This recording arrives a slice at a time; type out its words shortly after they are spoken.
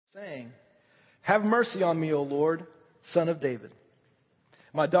saying, "Have mercy on me, O Lord, Son of David.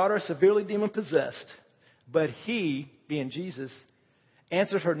 My daughter is severely demon-possessed." But he, being Jesus,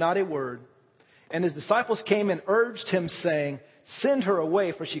 answered her not a word. And his disciples came and urged him, saying, "Send her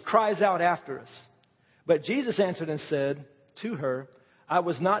away, for she cries out after us." But Jesus answered and said to her, "I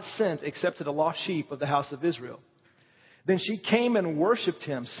was not sent except to the lost sheep of the house of Israel." Then she came and worshipped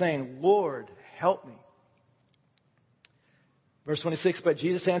him, saying, "Lord, help me." Verse 26, but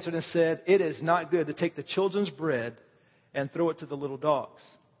Jesus answered and said, "It is not good to take the children's bread and throw it to the little dogs."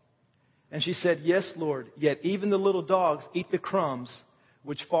 And she said, "Yes, Lord, yet even the little dogs eat the crumbs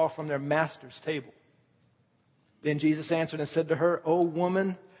which fall from their master's table." Then Jesus answered and said to her, "O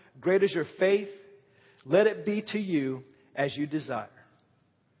woman, great is your faith. Let it be to you as you desire."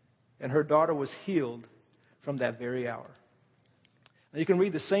 And her daughter was healed from that very hour. Now you can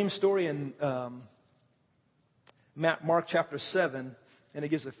read the same story in Mark chapter 7, and it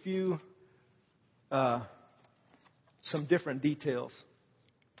gives a few, some different details.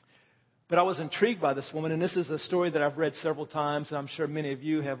 But I was intrigued by this woman, and this is a story that I've read several times, and I'm sure many of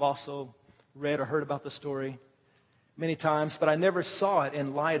you have also read or heard about the story many times, but I never saw it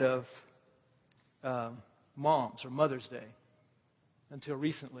in light of Moms or Mother's Day until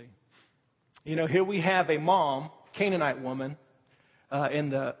recently. You know, here we have a mom, Canaanite woman, in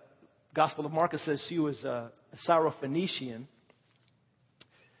the Gospel of Mark, it says she was a Syrophoenician.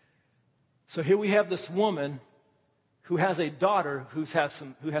 So here we have this woman who has a daughter who has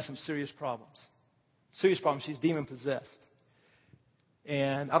some serious problems. Serious problems. She's demon-possessed.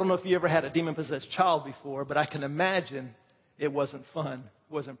 And I don't know if you ever had a demon-possessed child before, but I can imagine it wasn't fun.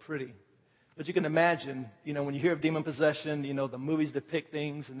 It wasn't pretty. But you can imagine, you know, when you hear of demon possession, you know, the movies depict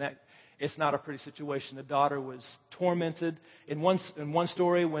things, and that it's not a pretty situation. The daughter was tormented. In one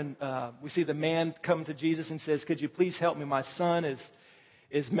story, when we see the man come to Jesus and says, "Could you please help me? My son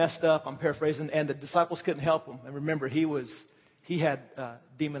is messed up." I'm paraphrasing. And the disciples couldn't help him. And remember, he had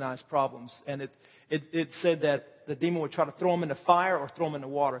demonized problems. And it said that the demon would try to throw him in the fire or throw him in the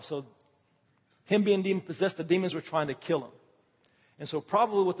water. So him being demon-possessed, the demons were trying to kill him. And so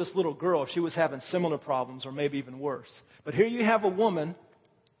probably with this little girl, she was having similar problems or maybe even worse. But here you have a woman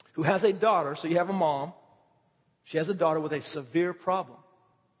who has a daughter. So you have a mom. She has a daughter with a severe problem.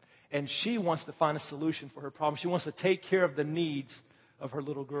 And she wants to find a solution for her problem. She wants to take care of the needs of her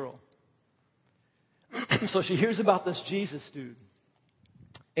little girl. So she hears about this Jesus dude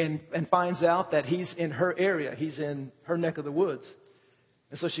and finds out that he's in her area. He's in her neck of the woods.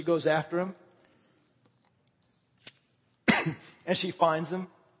 And so she goes after him. And she finds him.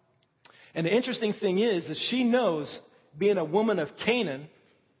 And the interesting thing is she knows, being a woman of Canaan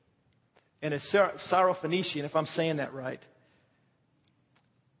and a Syrophoenician, if I'm saying that right,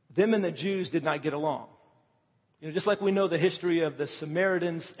 them and the Jews did not get along. You know, just like we know the history of the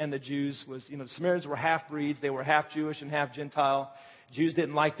Samaritans and the Jews was, you know, the Samaritans were half-breeds. They were half Jewish and half Gentile. Jews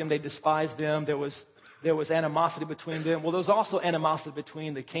didn't like them. They despised them. There was animosity between them. Well, there was also animosity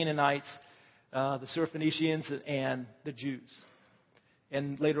between the Canaanites, the Syrophoenicians, and the Jews.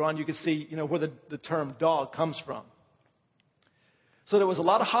 And later on, you can see, you know, where the term dog comes from. So there was a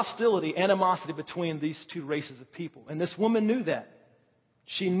lot of hostility, animosity between these two races of people. And this woman knew that.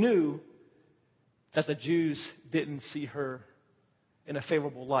 She knew that the Jews didn't see her in a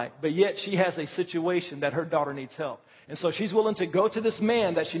favorable light. But yet she has a situation that her daughter needs help. And so she's willing to go to this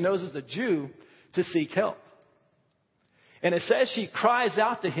man that she knows is a Jew to seek help. And it says she cries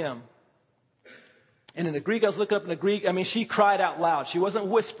out to him. And in the Greek, I was looking up in the Greek, I mean, she cried out loud. She wasn't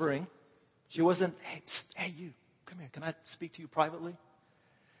whispering. She wasn't, hey, you, come here. Can I speak to you privately?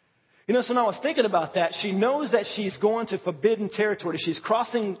 You know, so now I was thinking about that. She knows that she's going to forbidden territory. She's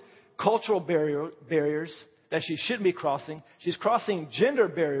crossing cultural barriers that she shouldn't be crossing. She's crossing gender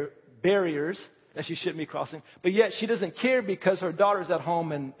barriers that she shouldn't be crossing. But yet she doesn't care because her daughter's at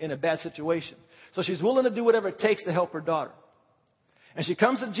home and in a bad situation. So she's willing to do whatever it takes to help her daughter. And she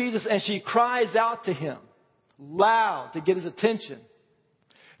comes to Jesus and she cries out to him loud to get his attention.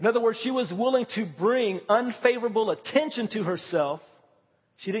 In other words, she was willing to bring unfavorable attention to herself.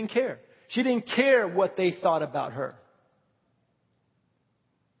 She didn't care. She didn't care what they thought about her.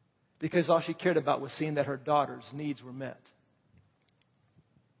 Because all she cared about was seeing that her daughter's needs were met.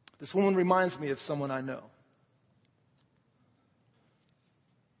 This woman reminds me of someone I know.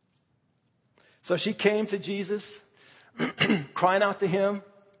 So she came to Jesus, crying out to him.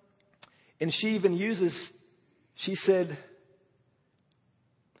 And she even she said,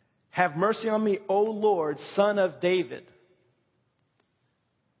 "Have mercy on me, O Lord, Son of David."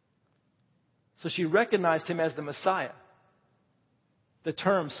 So she recognized him as the Messiah. The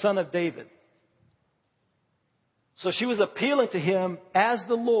term Son of David. So she was appealing to him as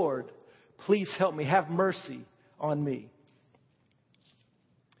the Lord. Please help me. Have mercy on me.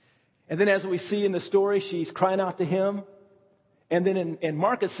 And then as we see in the story, she's crying out to him. And then in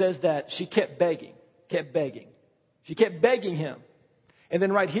Mark it says that she kept begging. She kept begging him. And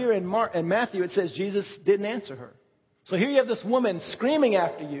then right here in Matthew it says Jesus didn't answer her. So here you have this woman screaming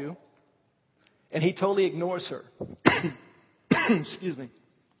after you, and he totally ignores her. Excuse me.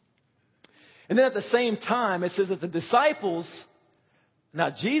 And then at the same time, it says that the disciples, now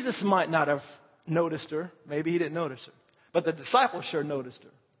Jesus might not have noticed her. Maybe he didn't notice her. But the disciples sure noticed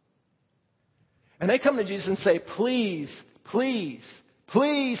her. And they come to Jesus and say, please, please,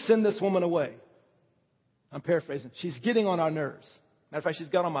 please send this woman away. I'm paraphrasing. She's getting on our nerves. Matter of fact, she's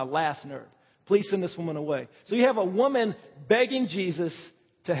got on my last nerve. Please send this woman away. So you have a woman begging Jesus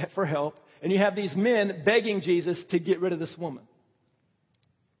for help, and you have these men begging Jesus to get rid of this woman.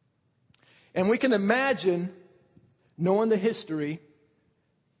 And we can imagine, knowing the history,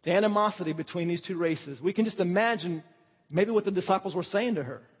 the animosity between these two races, we can just imagine maybe what the disciples were saying to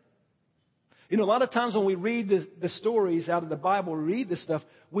her. You know, a lot of times when we read the stories out of the Bible, we read this stuff,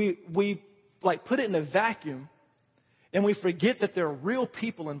 we like put it in a vacuum, and we forget that there are real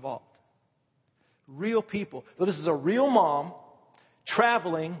people involved. Real people. So this is a real mom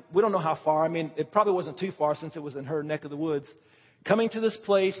traveling. We don't know how far. I mean, it probably wasn't too far since it was in her neck of the woods. Coming to this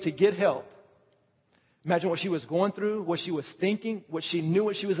place to get help. Imagine what she was going through, what she was thinking, what she knew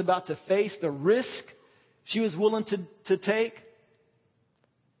what she was about to face, the risk she was willing to take.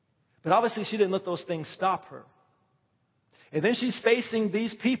 But obviously she didn't let those things stop her. And then she's facing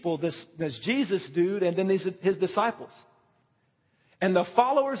these people, this Jesus dude, and then his disciples. And the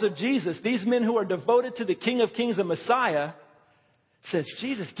followers of Jesus, these men who are devoted to the King of Kings and Messiah, says,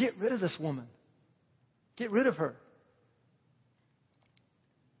 Jesus, get rid of this woman. Get rid of her.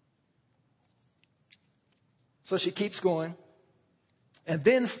 So she keeps going. And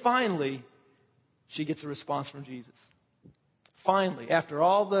then finally, she gets a response from Jesus. Finally, after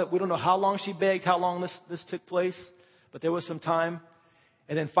all we don't know how long she begged, how long this took place, but there was some time.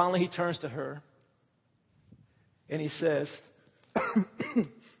 And then finally he turns to her and he says,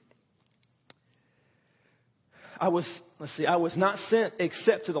 I was not sent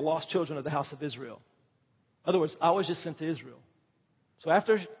except to the lost children of the house of Israel. In other words, I was just sent to Israel. So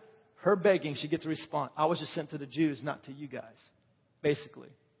after her begging, she gets a response. I was just sent to the Jews, not to you guys, basically.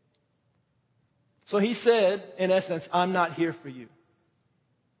 So he said, in essence, I'm not here for you.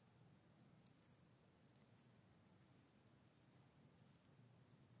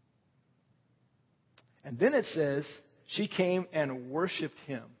 And then it says, she came and worshiped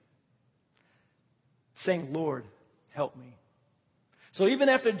him, saying, Lord, help me. So even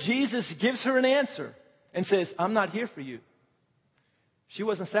after Jesus gives her an answer and says, I'm not here for you, she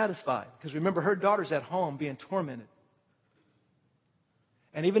wasn't satisfied. Because remember, her daughter's at home being tormented.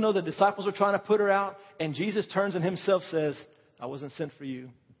 And even though the disciples are trying to put her out, and Jesus turns and himself says, I wasn't sent for you,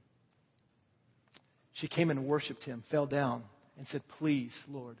 she came and worshiped him, fell down, and said, please,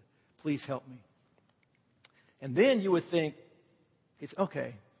 Lord, please help me. And then you would think, it's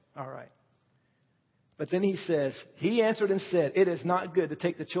okay, all right. But then he says, he answered and said, it is not good to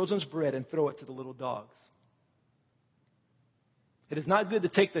take the children's bread and throw it to the little dogs. It is not good to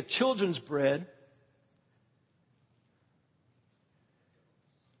take the children's bread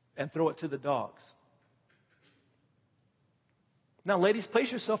and throw it to the dogs. Now, ladies, place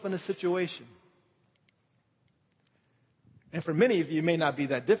yourself in a situation. And for many of you, it may not be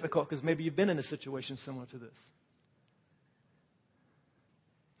that difficult because maybe you've been in a situation similar to this.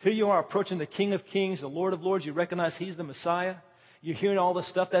 Here you are approaching the King of Kings, the Lord of Lords. You recognize he's the Messiah. You're hearing all the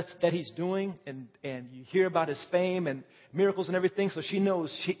stuff that he's doing, and you hear about his fame and miracles and everything, so she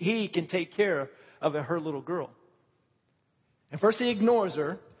knows he can take care of her little girl. And first he ignores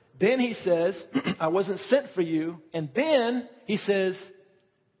her. Then he says, I wasn't sent for you. And then he says,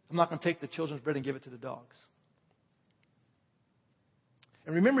 I'm not going to take the children's bread and give it to the dogs.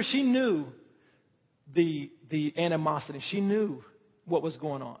 And remember, she knew the animosity. She knew what was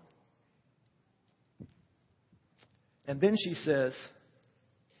going on. And then she says,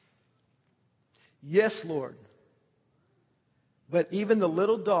 yes, Lord, but even the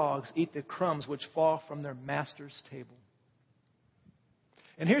little dogs eat the crumbs which fall from their master's table.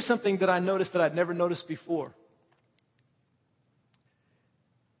 And here's something that I noticed that I'd never noticed before.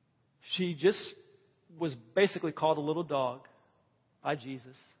 She just was basically called a little dog by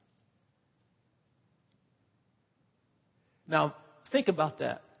Jesus. Now, think about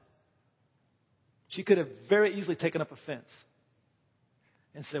that. She could have very easily taken up offense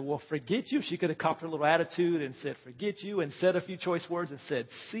and said, well, forget you. She could have copped her little attitude and said, forget you, and said a few choice words and said,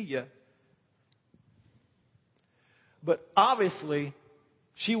 see ya. But obviously,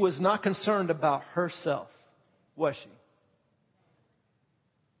 she was not concerned about herself, was she?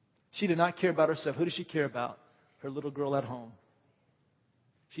 She did not care about herself. Who did she care about? Her little girl at home.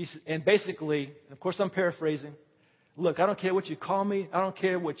 And basically, of course I'm paraphrasing, look, I don't care what you call me. I don't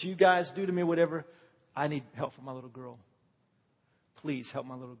care what you guys do to me, whatever. I need help for my little girl. Please help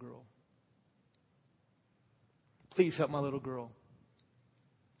my little girl. Please help my little girl.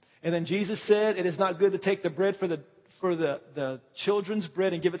 And then Jesus said, it is not good to take the bread for the children's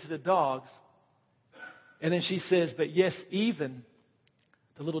bread and give it to the dogs. And then she says, but yes, even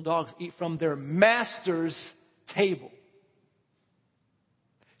the little dogs eat from their master's table.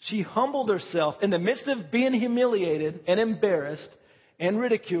 She humbled herself in the midst of being humiliated and embarrassed and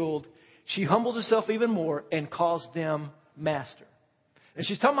ridiculed. She humbled herself even more and calls them master. And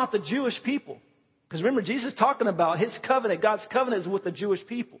she's talking about the Jewish people. Because remember, Jesus is talking about his covenant. God's covenant is with the Jewish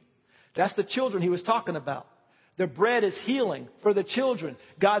people. That's the children he was talking about. The bread is healing for the children,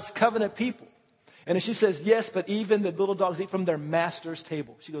 God's covenant people. And then she says, yes, but even the little dogs eat from their master's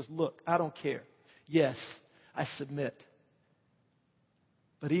table. She goes, look, I don't care. Yes, I submit.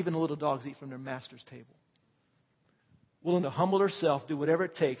 But even the little dogs eat from their master's table. Willing to humble herself, do whatever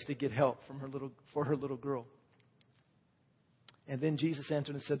it takes to get help for her little girl. And then Jesus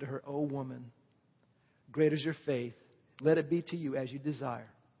answered and said to her, O woman, great is your faith. Let it be to you as you desire.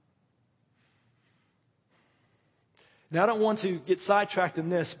 Now, I don't want to get sidetracked in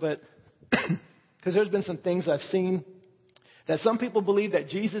this, but because there's been some things I've seen that some people believe that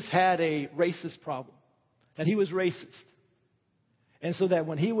Jesus had a racist problem, that he was racist. And so that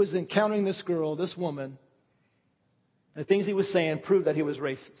when he was encountering this girl, this woman, the things he was saying proved that he was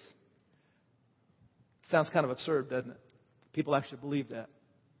racist. Sounds kind of absurd, doesn't it? People actually believe that.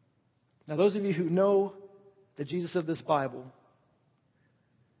 Now, those of you who know the Jesus of this Bible,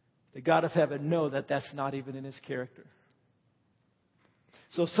 the God of heaven, know that that's not even in his character.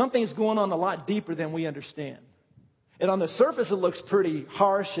 So something's going on a lot deeper than we understand. And on the surface, it looks pretty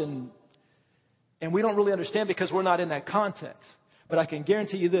harsh and we don't really understand because we're not in that context. But I can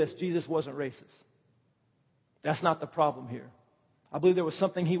guarantee you this, Jesus wasn't racist. That's not the problem here. I believe there was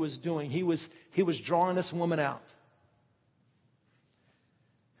something he was doing. He was drawing this woman out.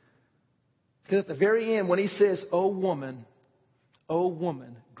 Because at the very end, when he says, O woman,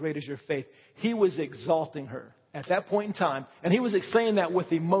 great is your faith, he was exalting her at that point in time. And he was saying that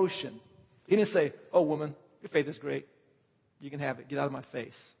with emotion. He didn't say, oh, woman, your faith is great. You can have it. Get out of my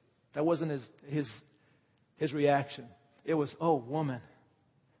face. That wasn't his reaction. It was, oh, woman.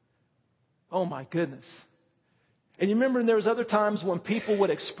 Oh, my goodness. And you remember there was other times when people would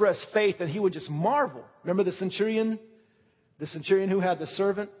express faith and he would just marvel. Remember the centurion who had the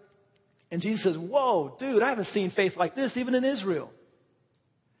servant? And Jesus says, whoa, dude, I haven't seen faith like this even in Israel.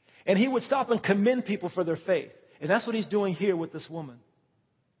 And he would stop and commend people for their faith. And that's what he's doing here with this woman.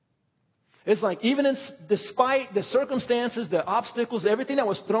 It's like even despite the circumstances, the obstacles, everything that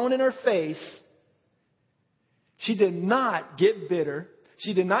was thrown in her face, she did not get bitter.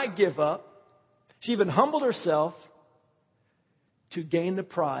 She did not give up. She even humbled herself to gain the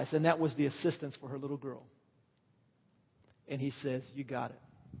prize. And that was the assistance for her little girl. And he says, you got it.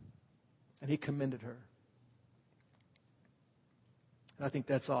 And he commended her. And I think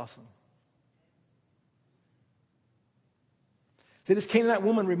that's awesome. See, this Canaanite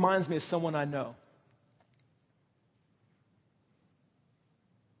woman reminds me of someone I know.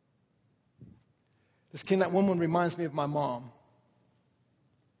 This Canaanite woman reminds me of my mom.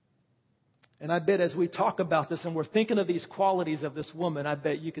 And I bet as we talk about this and we're thinking of these qualities of this woman, I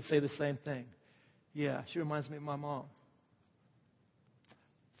bet you could say the same thing. Yeah, she reminds me of my mom.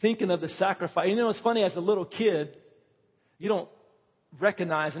 Thinking of the sacrifice. You know, it's funny, as a little kid, you don't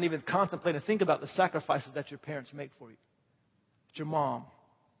recognize and even contemplate and think about the sacrifices that your parents make for you. That your mom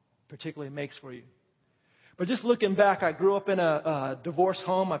particularly makes for you. But just looking back, I grew up in a divorced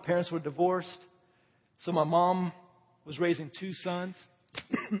home. My parents were divorced. So my mom was raising two sons.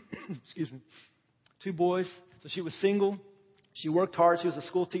 Excuse me. Two boys. So she was single. She worked hard. She was a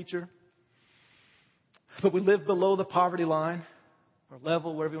school teacher. But we lived below the poverty line or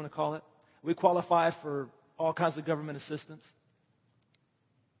level, whatever you want to call it. We qualified for all kinds of government assistance.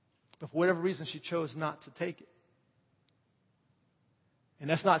 But for whatever reason, she chose not to take it. And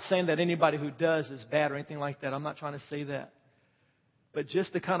that's not saying that anybody who does is bad or anything like that. I'm not trying to say that. But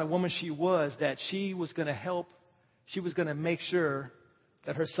just the kind of woman she was, that she was going to help. She was going to make sure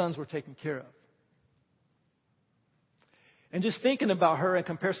that her sons were taken care of. And just thinking about her in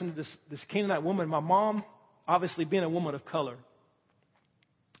comparison to this Canaanite woman, my mom, obviously being a woman of color,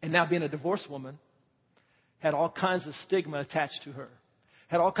 and now being a divorced woman, had all kinds of stigma attached to her.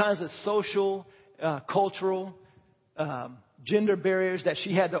 Had all kinds of social, cultural gender barriers that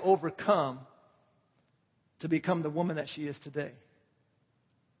she had to overcome to become the woman that she is today.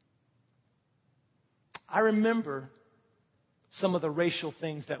 I remember some of the racial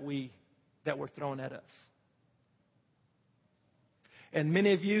things that were thrown at us. And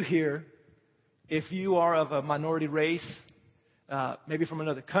many of you here, if you are of a minority race, maybe from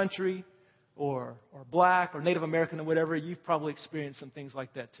another country, or black, or Native American, or whatever, you've probably experienced some things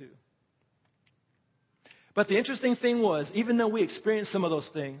like that too. But the interesting thing was, even though we experienced some of those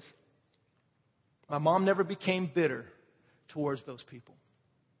things, my mom never became bitter towards those people.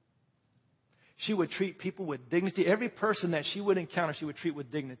 She would treat people with dignity. Every person that she would encounter, she would treat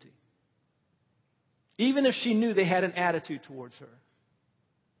with dignity. Even if she knew they had an attitude towards her.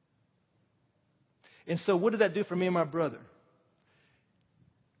 And so what did that do for me and my brother?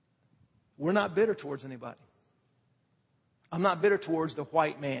 We're not bitter towards anybody. I'm not bitter towards the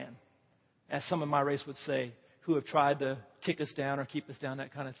white man, as some of my race would say, who have tried to kick us down or keep us down,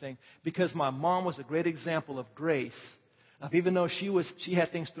 that kind of thing. Because my mom was a great example of grace. Of even though she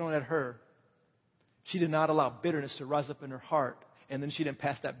had things thrown at her, she did not allow bitterness to rise up in her heart. And then she didn't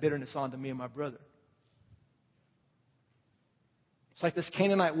pass that bitterness on to me and my brother. It's like this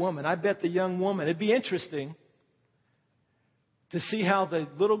Canaanite woman. I bet the young woman, it'd be interesting to see how the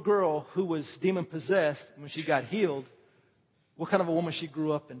little girl who was demon possessed, when she got healed, what kind of a woman she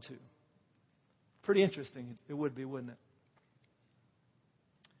grew up into. Pretty interesting it would be, wouldn't it?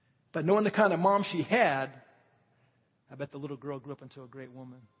 But knowing the kind of mom she had, I bet the little girl grew up into a great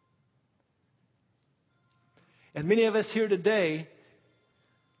woman. And many of us here today,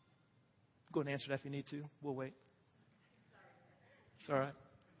 go and answer that if you need to. We'll wait. It's all right.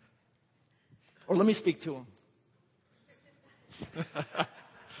 Or let me speak to him.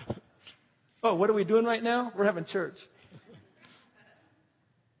 Oh, what are we doing right now? We're having church.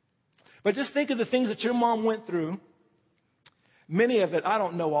 But just think of the things that your mom went through. Many of it, I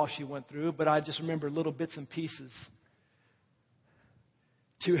don't know all she went through, but I just remember little bits and pieces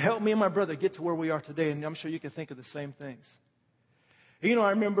to help me and my brother get to where we are today. And I'm sure you can think of the same things. You know,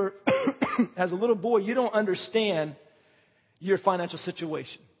 I remember as a little boy, you don't understand your financial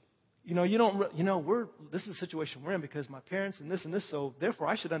situation. You know, this is the situation we're in because my parents and this, so therefore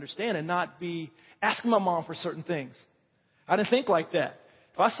I should understand and not be asking my mom for certain things. I didn't think like that.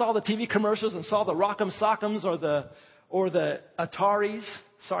 If I saw the TV commercials and saw the Rock'em Sock'ems or the Ataris,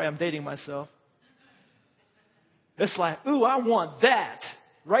 sorry, I'm dating myself. It's like, ooh, I want that.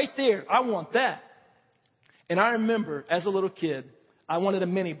 Right there, I want that. And I remember as a little kid, I wanted a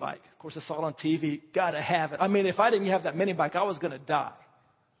mini bike. Of course, I saw it on TV. Gotta have it. I mean, if I didn't have that mini bike, I was going to die.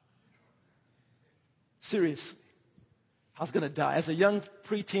 Seriously. I was going to die. As a young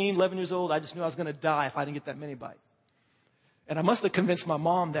preteen, 11 years old, I just knew I was going to die if I didn't get that mini bike. And I must have convinced my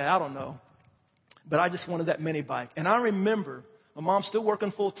mom that, I don't know. But I just wanted that mini bike. And I remember my mom still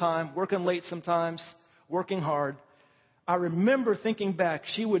working full time, working late sometimes, working hard. I remember thinking back,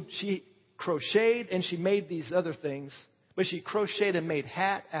 she crocheted and she made these other things, but she crocheted and made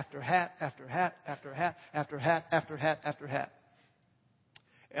hat after hat after hat after hat after hat after hat after hat.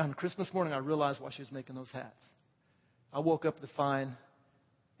 And on Christmas morning, I realized why she was making those hats. I woke up to find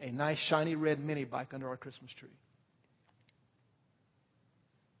a nice shiny red mini bike under our Christmas tree.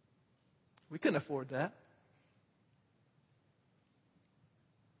 We couldn't afford that.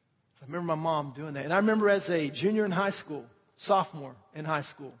 I remember my mom doing that. And I remember as a junior in high school, sophomore in high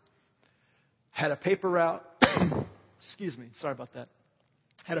school, had a paper route. Excuse me, sorry about that.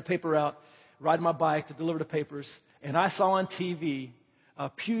 Had a paper route, riding my bike to deliver the papers, and I saw on TV a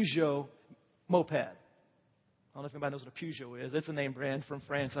Peugeot moped. I don't know if anybody knows what a Peugeot is. It's a name brand from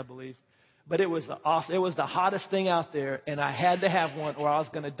France, I believe. But it was awesome. It was the hottest thing out there, and I had to have one or I was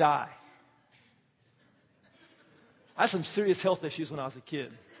going to die. I had some serious health issues when I was a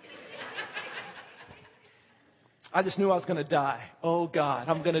kid. I just knew I was going to die. Oh, God,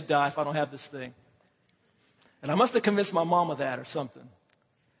 I'm going to die if I don't have this thing. And I must have convinced my mom of that or something.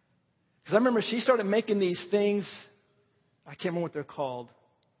 Because I remember she started making these things, I can't remember what they're called,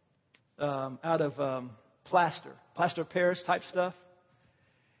 out of plaster of Paris type stuff.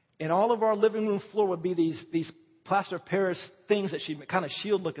 And all of our living room floor would be these plaster of Paris things that she made, kind of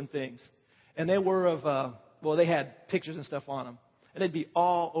shield-looking things. And they were of, they had pictures and stuff on them. And they'd be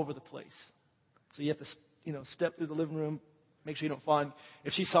all over the place. So you have to step through the living room, make sure you don't fall.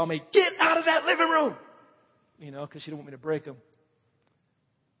 If she saw me, get out of that living room, because she didn't want me to break them.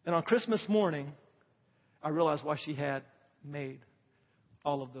 And on Christmas morning, I realized why she had made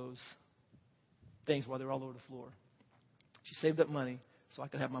all of those things while they were all over the floor. She saved up money so I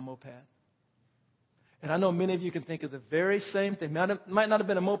could have my moped. And I know many of you can think of the very same thing. Might not have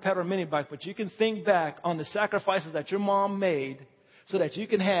been a moped or a mini bike, but you can think back on the sacrifices that your mom made so that you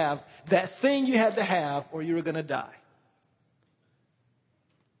can have that thing you had to have or you were going to die.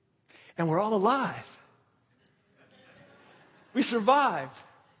 And we're all alive. We survived.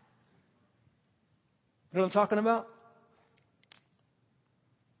 You know what I'm talking about?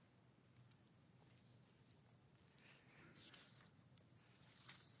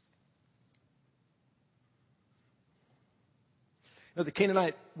 You know, the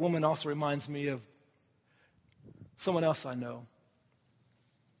Canaanite woman also reminds me of someone else I know.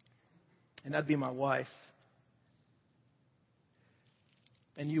 And that'd be my wife.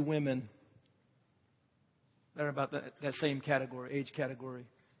 And you women that are about that same category, age category.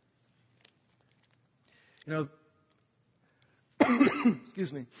 You know,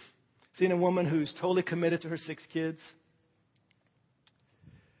 excuse me, seeing a woman who's totally committed to her 6 kids.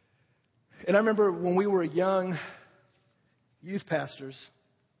 And I remember when we were young youth pastors,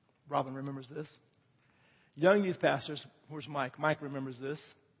 Robin remembers this. Young youth pastors, where's Mike? Mike remembers this.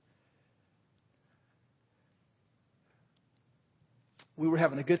 We were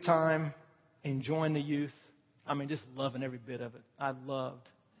having a good time, enjoying the youth. I mean, just loving every bit of it. I loved,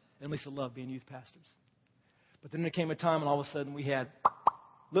 and Lisa loved being youth pastors. But then there came a time when all of a sudden we had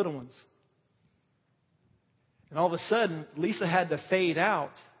little ones. And all of a sudden, Lisa had to fade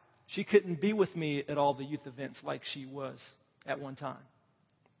out. She couldn't be with me at all the youth events like she was at one time.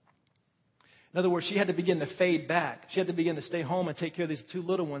 In other words, she had to begin to fade back. She had to begin to stay home and take care of these 2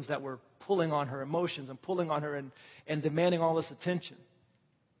 little ones that were pulling on her emotions and pulling on her and demanding all this attention.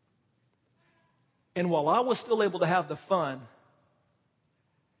 And while I was still able to have the fun,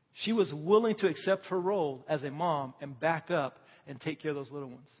 she was willing to accept her role as a mom and back up and take care of those little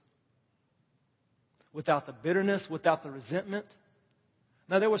ones. Without the bitterness, without the resentment.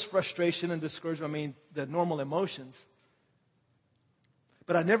 Now, there was frustration and discouragement, the normal emotions.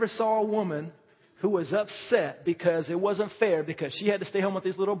 But I never saw a woman who was upset because it wasn't fair because she had to stay home with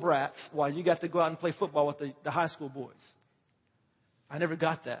these little brats while you got to go out and play football with the high school boys. I never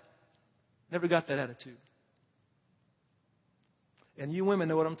got that. Never got that attitude. And you women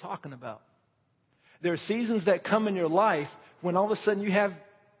know what I'm talking about. There are seasons that come in your life when all of a sudden you have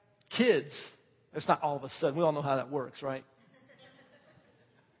kids. It's not all of a sudden. We all know how that works, right?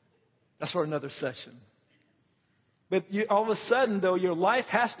 That's for another session. But all of a sudden, though, your life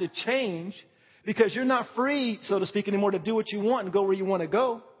has to change because you're not free, so to speak, anymore to do what you want and go where you want to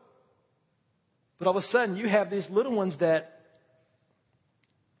go. But all of a sudden, you have these little ones that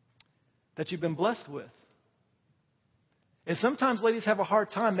you've been blessed with. And sometimes ladies have a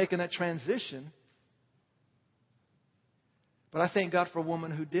hard time making that transition. But I thank God for a woman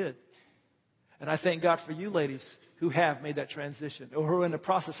who did. And I thank God for you ladies who have made that transition or who are in the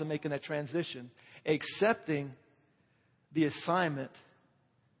process of making that transition, accepting the assignment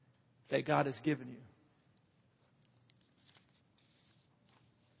that God has given you.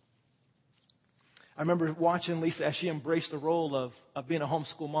 I remember watching Lisa as she embraced the role of being a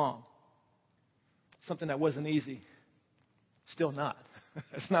homeschool mom. Something that wasn't easy. Still not.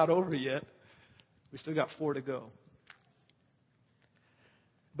 It's not over yet. We still got 4 to go.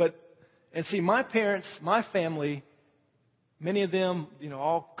 And see, my parents, my family, many of them,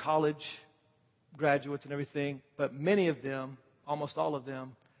 all college graduates and everything, but many of them, almost all of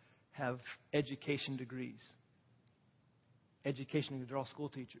them, have education degrees. Education degrees, they're all school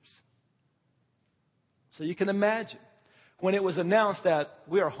teachers. So you can imagine, when it was announced that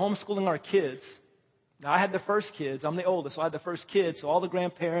we are homeschooling our kids. Now, I had the first kids. I'm the oldest, so I had the first kids. So all the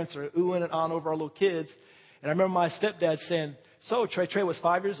grandparents are oohing and on over our little kids. And I remember my stepdad saying, so Trey was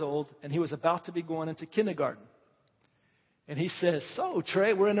 5 years old, and he was about to be going into kindergarten. And he says, so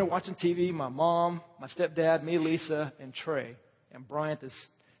Trey, we're in there watching TV, my mom, my stepdad, me, Lisa, and Trey. And Bryant is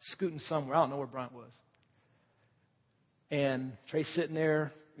scooting somewhere. I don't know where Bryant was. And Trey's sitting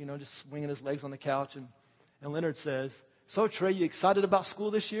there, just swinging his legs on the couch. And Leonard says, so Trey, you excited about school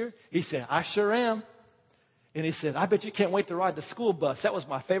this year? He said, I sure am. And he said, I bet you can't wait to ride the school bus. That was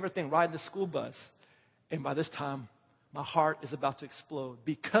my favorite thing, riding the school bus. And by this time, my heart is about to explode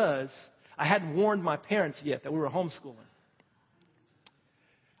because I hadn't warned my parents yet that we were homeschooling.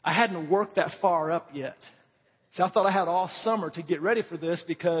 I hadn't worked that far up yet. So I thought I had all summer to get ready for this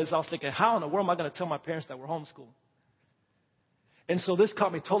because I was thinking, how in the world am I going to tell my parents that we're homeschooling? And so this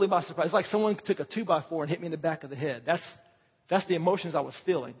caught me totally by surprise. It's like someone took a 2x4 and hit me in the back of the head. That's the emotions I was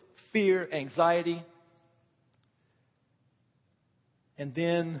feeling. Fear, anxiety. And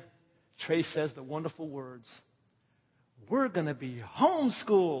then Trey says the wonderful words, we're going to be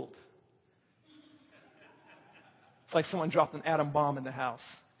homeschooled. It's like someone dropped an atom bomb in the house.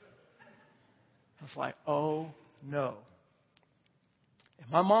 I was like, oh, no. And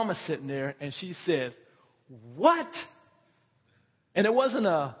my mama's sitting there, and she says, what? And it wasn't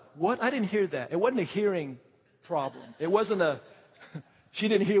a, what? I didn't hear that. It wasn't a hearing problem. It wasn't a, she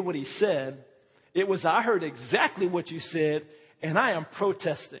didn't hear what he said. It was, I heard exactly what you said, and I am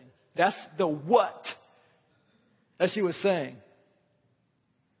protesting. That's the what that she was saying.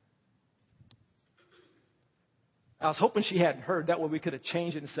 I was hoping she hadn't heard. That way we could have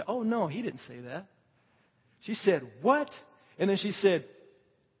changed it and said, oh, no, he didn't say that. She said, what? And then she said,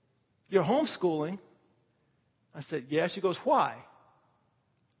 you're homeschooling. I said, yeah. She goes, why?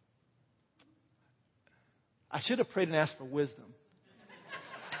 I should have prayed and asked for wisdom.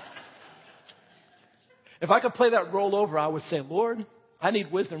 If I could play that role over, I would say, Lord, I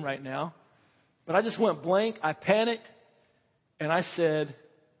need wisdom right now. But I just went blank. I panicked. And I said,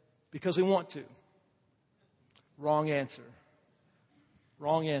 because we want to. Wrong answer.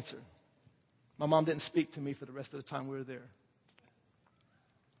 Wrong answer. My mom didn't speak to me for the rest of the time we were there.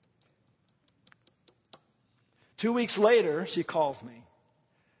 2 weeks later, she calls me.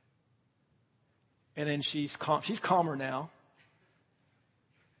 And then she's calmer now.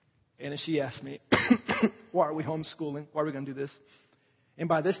 And then she asked me, why are we homeschooling? Why are we going to do this? And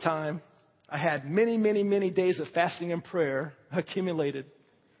by this time, I had many, many, many days of fasting and prayer accumulated.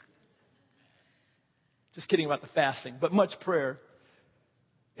 Just kidding about the fasting, but much prayer.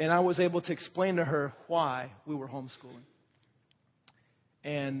 And I was able to explain to her why we were homeschooling.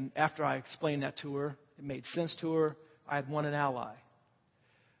 And after I explained that to her, it made sense to her. I had won an ally.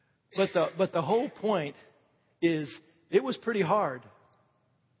 But the whole point is it was pretty hard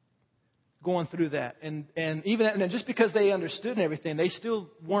going through that. And just because they understood and everything, they still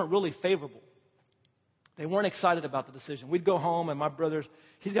weren't really favorable. They weren't excited about the decision. We'd go home, and my brother,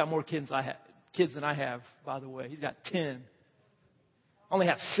 he's got more kids than I have, by the way. He's got 10. I only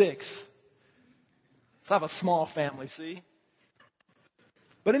have 6. So I have a small family, see?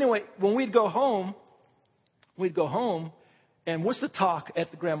 But anyway, when we'd go home, and what's the talk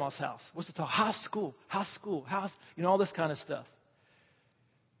at the grandma's house? What's the talk? How's school? All this kind of stuff.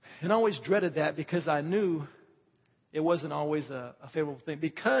 And I always dreaded that because I knew it wasn't always a favorable thing.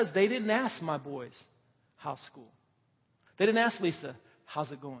 Because they didn't ask my boys, how's school? They didn't ask Lisa,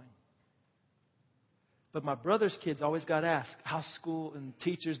 how's it going? But my brother's kids always got asked, how's school and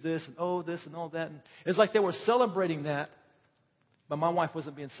teachers this and all that. And it's like they were celebrating that, but my wife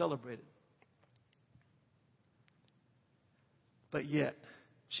wasn't being celebrated. But yet,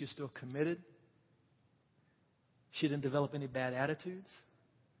 she was still committed. She didn't develop any bad attitudes.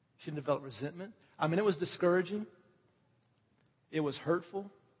 She didn't develop resentment. I mean, it was discouraging. It was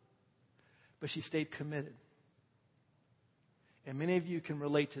hurtful. But she stayed committed. And many of you can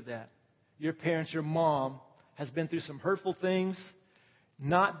relate to that. Your parents, your mom has been through some hurtful things,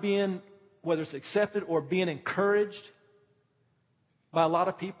 not being, whether it's accepted or being encouraged by a lot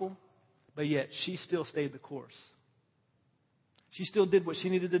of people, but yet she still stayed the course. She still did what she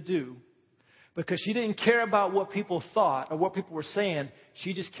needed to do because she didn't care about what people thought or what people were saying.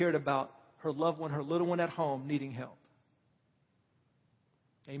 She just cared about her loved one, her little one at home needing help.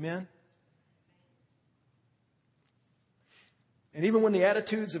 Amen? And even when the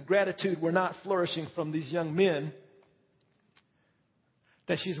attitudes of gratitude were not flourishing from these young men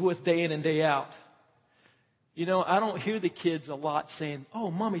that she's with day in and day out, I don't hear the kids a lot saying,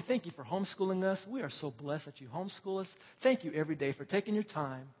 oh, Mommy, thank you for homeschooling us. We are so blessed that you homeschool us. Thank you every day for taking your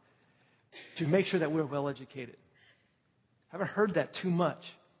time to make sure that we're well educated. I haven't heard that too much.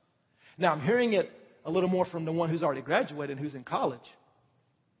 Now, I'm hearing it a little more from the one who's already graduated and who's in college.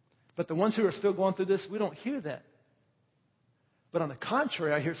 But the ones who are still going through this, we don't hear that. But on the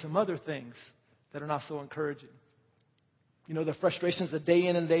contrary, I hear some other things that are not so encouraging. The frustrations, the day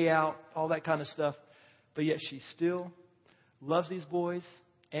in and day out, all that kind of stuff. But yet she still loves these boys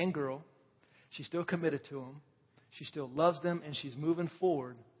and girl. She's still committed to them. She still loves them, and she's moving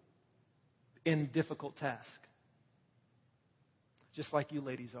forward in difficult tasks. Just like you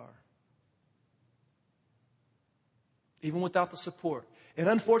ladies are. Even without the support. And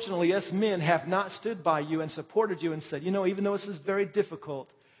unfortunately, us men have not stood by you and supported you and said, even though this is very difficult,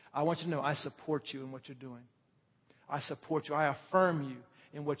 I want you to know I support you in what you're doing. I support you. I affirm you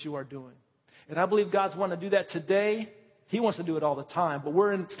in what you are doing. And I believe God's wanting to do that today. He wants to do it all the time. But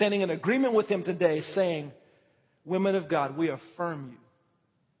we're standing in agreement with Him today saying, women of God, we affirm you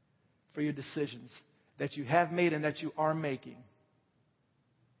for your decisions that you have made and that you are making.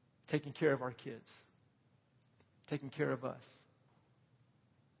 Taking care of our kids. Taking care of us.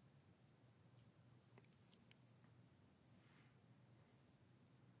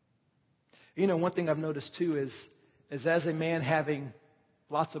 One thing I've noticed too is as a man having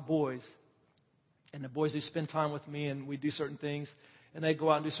lots of boys, And the boys do spend time with me, and we do certain things. And they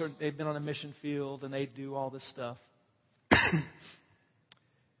go out and do certain, they've been on a mission field, and they do all this stuff.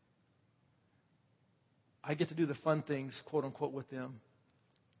 I get to do the fun things, quote unquote, with them.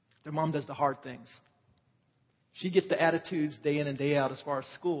 Their mom does the hard things. She gets the attitudes day in and day out as far as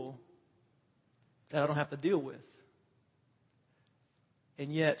school that I don't have to deal with.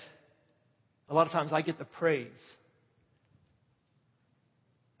 And yet, a lot of times I get the praise.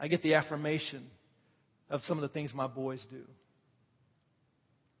 I get the affirmation of some of the things my boys do.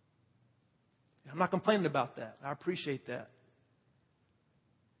 I'm not complaining about that. I appreciate that.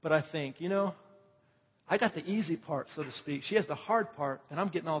 But I think, I got the easy part, so to speak. She has the hard part, and I'm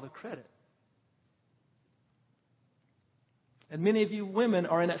getting all the credit. And many of you women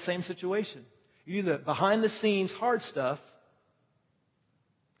are in that same situation. You're either behind the scenes hard stuff,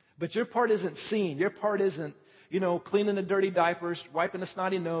 but your part isn't seen. Your part isn't, cleaning the dirty diapers, wiping the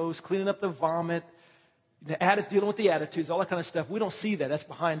snotty nose, cleaning up the vomit, dealing with the attitudes, all that kind of stuff. We don't see that. That's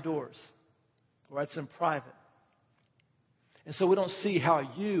behind doors, or that's in private. And so we don't see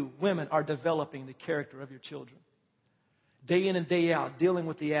how you, women, are developing the character of your children. Day in and day out, dealing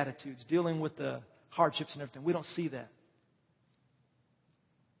with the attitudes, dealing with the hardships and everything. We don't see that.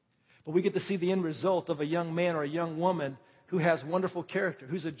 But we get to see the end result of a young man or a young woman who has wonderful character,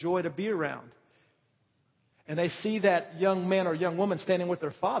 who's a joy to be around. And they see that young man or young woman standing with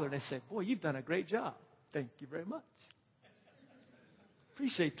their father, and they say, boy, you've done a great job. Thank you very much.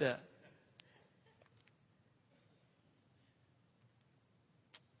 Appreciate that.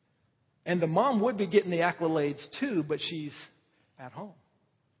 And the mom would be getting the accolades too, but she's at home,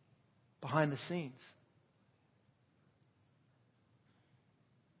 behind the scenes.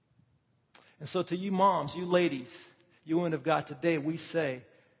 And so to you moms, you ladies, you women of God, today we say,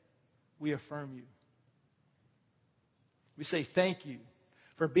 we affirm you. We say thank you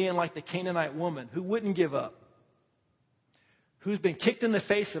for being like the Canaanite woman who wouldn't give up, who's been kicked in the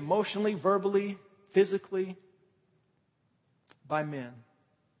face emotionally, verbally, physically by men,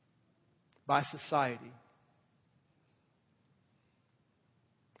 by society.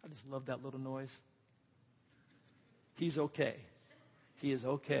 I just love that little noise. He's okay. He is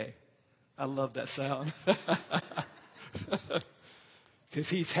okay. I love that sound. Because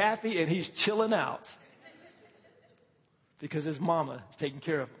he's happy and he's chilling out. Because his mama is taking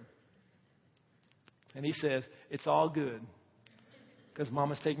care of him. And he says, it's all good. Because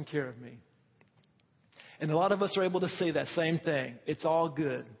mama's taking care of me. And a lot of us are able to say that same thing. It's all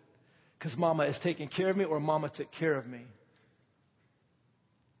good. Because mama is taking care of me, or mama took care of me.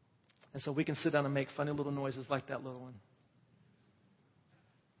 And so we can sit down and make funny little noises like that little one.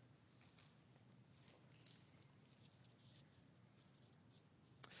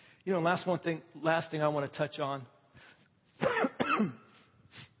 Last thing I want to touch on.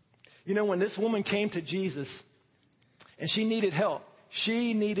 When this woman came to Jesus and she needed help,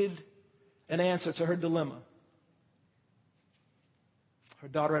 she needed an answer to her dilemma. Her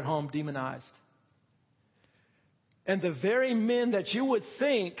daughter at home demonized. And the very men that you would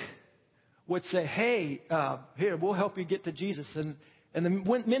think would say, hey, here, we'll help you get to Jesus. And the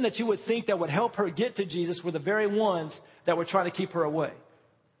men that you would think that would help her get to Jesus were the very ones that were trying to keep her away.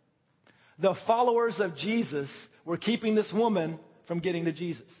 The followers of Jesus were keeping this woman from getting to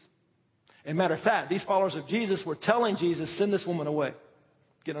Jesus. And matter of fact, these followers of Jesus were telling Jesus, send this woman away.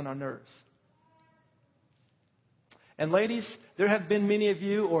 Get on our nerves. And ladies, there have been many of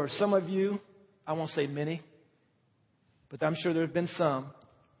you, or some of you, I won't say many, but I'm sure there have been some,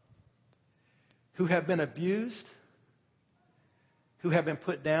 who have been abused, who have been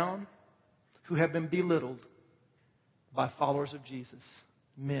put down, who have been belittled by followers of Jesus,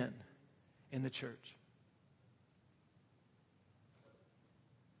 men in the church.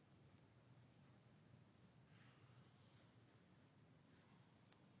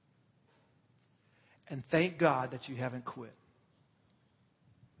 And thank God that you haven't quit.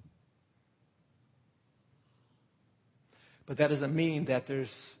 But that doesn't mean that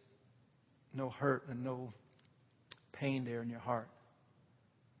there's no hurt and no pain there in your heart.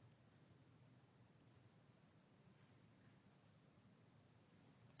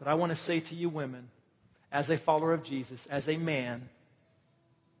 But I want to say to you women, as a follower of Jesus, as a man,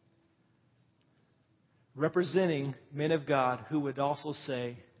 representing men of God who would also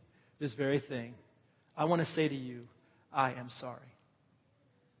say this very thing, I want to say to you, I am sorry.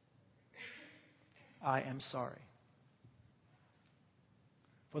 I am sorry.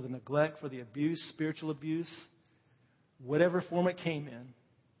 For the neglect, for the abuse, spiritual abuse, whatever form it came in.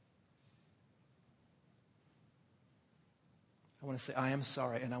 I want to say, I am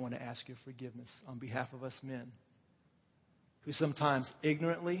sorry, and I want to ask your forgiveness on behalf of us men who sometimes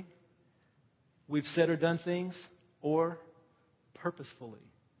ignorantly we've said or done things, or purposefully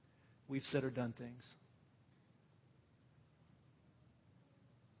we've said or done things.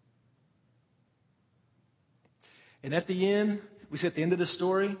 And at the end, we see at the end of the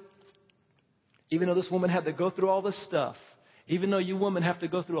story, even though this woman had to go through all this stuff, even though you women have to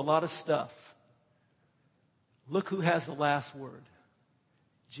go through a lot of stuff, look who has the last word.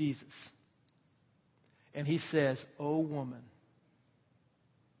 Jesus. And he says, "O woman,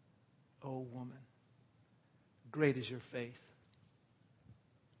 O woman, great is your faith."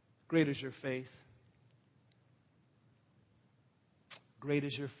 Great is your faith. Great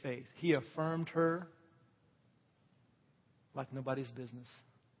is your faith. He affirmed her like nobody's business.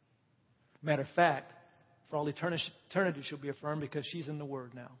 Matter of fact, for all eternity she'll be affirmed because she's in the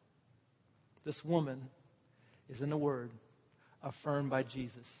Word now. This woman is in the Word, affirmed by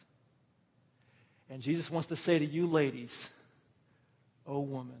Jesus. And Jesus wants to say to you ladies, "O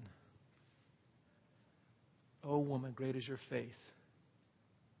woman, O woman, great is your faith."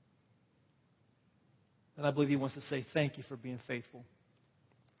 And I believe he wants to say thank you for being faithful.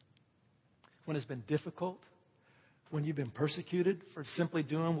 When it's been difficult, when you've been persecuted for simply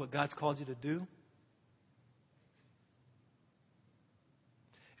doing what God's called you to do.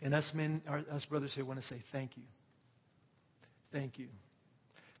 And us men, us brothers here want to say thank you. Thank you.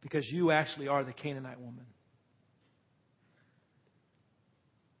 Because you actually are the Canaanite woman.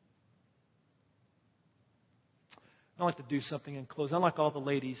 I'd like to do something in close. I'd like all the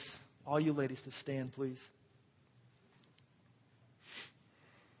ladies, all you ladies, to stand, please.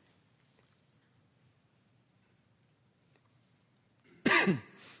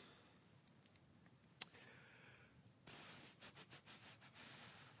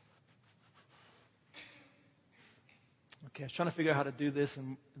 Okay, I was trying to figure out how to do this,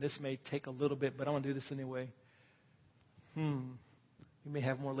 and this may take a little bit, but I want to do this anyway. You may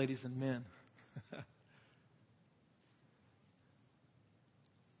have more ladies than men.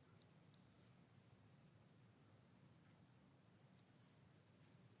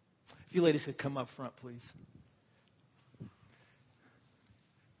 If you ladies could come up front, please.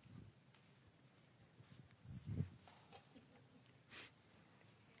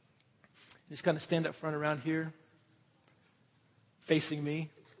 Just kind of stand up front around here, facing me.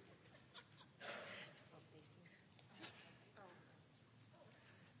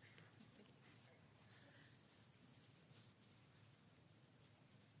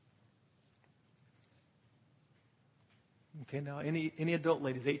 Okay, now any adult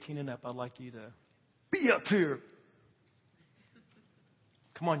ladies, 18 and up, I'd like you to be up here.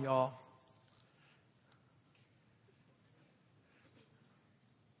 Come on, y'all.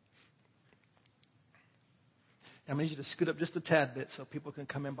 I'm going to need you to scoot up just a tad bit so people can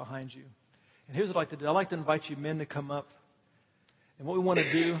come in behind you. And here's what I'd like to do. I'd like to invite you men to come up. And what we want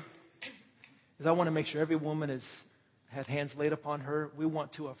to do is I want to make sure every woman has had hands laid upon her. We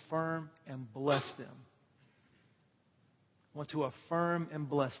want to affirm and bless them. I want to affirm and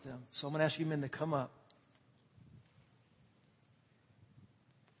bless them. So I'm going to ask you men to come up.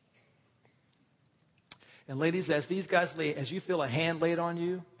 And ladies, as these guys lay, as you feel a hand laid on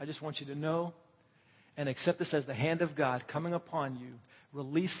you, I just want you to know and accept this as the hand of God coming upon you,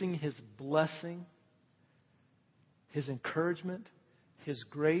 releasing His blessing, His encouragement, His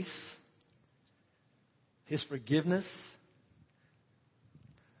grace, His forgiveness,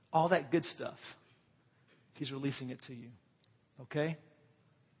 all that good stuff. He's releasing it to you. Okay?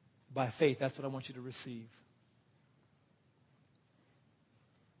 By faith, that's what I want you to receive.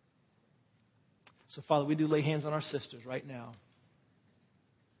 So, Father, we do lay hands on our sisters right now.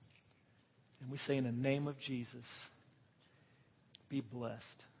 And we say in the name of Jesus, be blessed.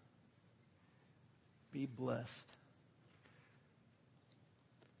 Be blessed.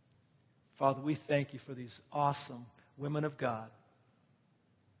 Father, we thank you for these awesome women of God.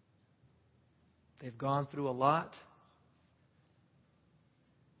 They've gone through a lot.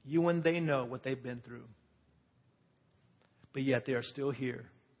 You and they know what they've been through. But yet they are still here.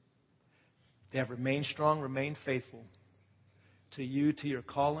 They have remained strong, remained faithful to you, to your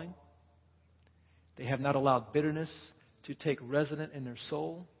calling. They have not allowed bitterness to take resident in their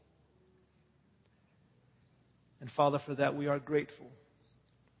soul. And Father, for that we are grateful.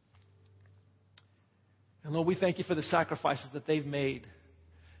 And Lord, we thank you for the sacrifices that they've made,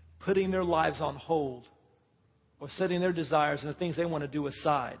 putting their lives on hold or setting their desires and the things they want to do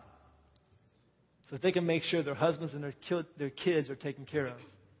aside so that they can make sure their husbands and their kids are taken care of.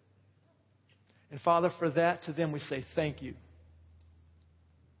 And Father, for that, to them we say thank you.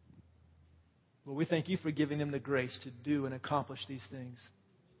 Lord, we thank you for giving them the grace to do and accomplish these things.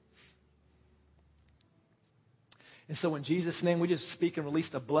 And so in Jesus' name, we just speak and release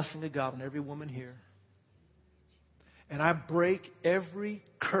the blessing of God on every woman here. And I break every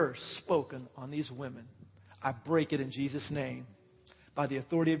curse spoken on these women. I break it in Jesus' name. By the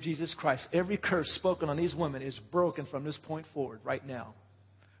authority of Jesus Christ, every curse spoken on these women is broken from this point forward right now.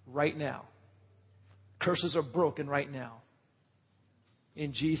 Right now. Curses are broken right now.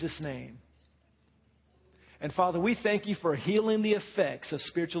 In Jesus' name. And Father, we thank you for healing the effects of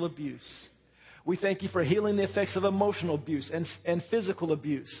spiritual abuse. We thank you for healing the effects of emotional abuse and physical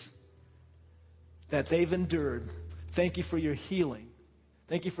abuse that they've endured. Thank you for your healing.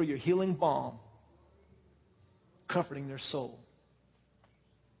 Thank you for your healing balm, comforting their soul.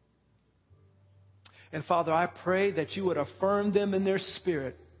 And Father, I pray that you would affirm them in their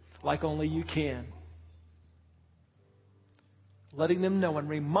spirit like only you can. Letting them know and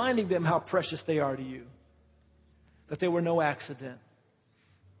reminding them how precious they are to you. That they were no accident.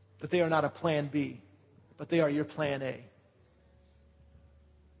 That they are not a plan B, but they are your plan A.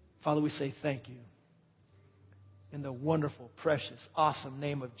 Father, we say thank you. In the wonderful, precious, awesome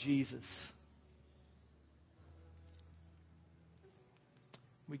name of Jesus.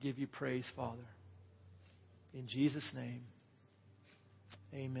 We give you praise, Father. In Jesus' name,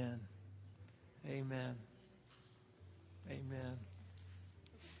 amen. Amen.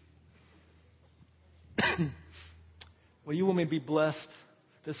 Amen. Well, you want me to be blessed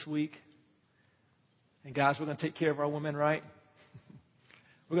this week? And guys, we're going to take care of our women, right?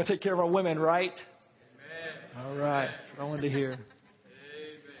 We're going to take care of our women, right? Amen. All right. That's what I wanted to hear. Amen.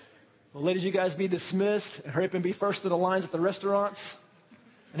 Well, ladies, you guys be dismissed. Hurry up and be first in the lines at the restaurants.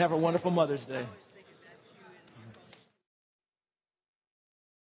 And have a wonderful Mother's Day.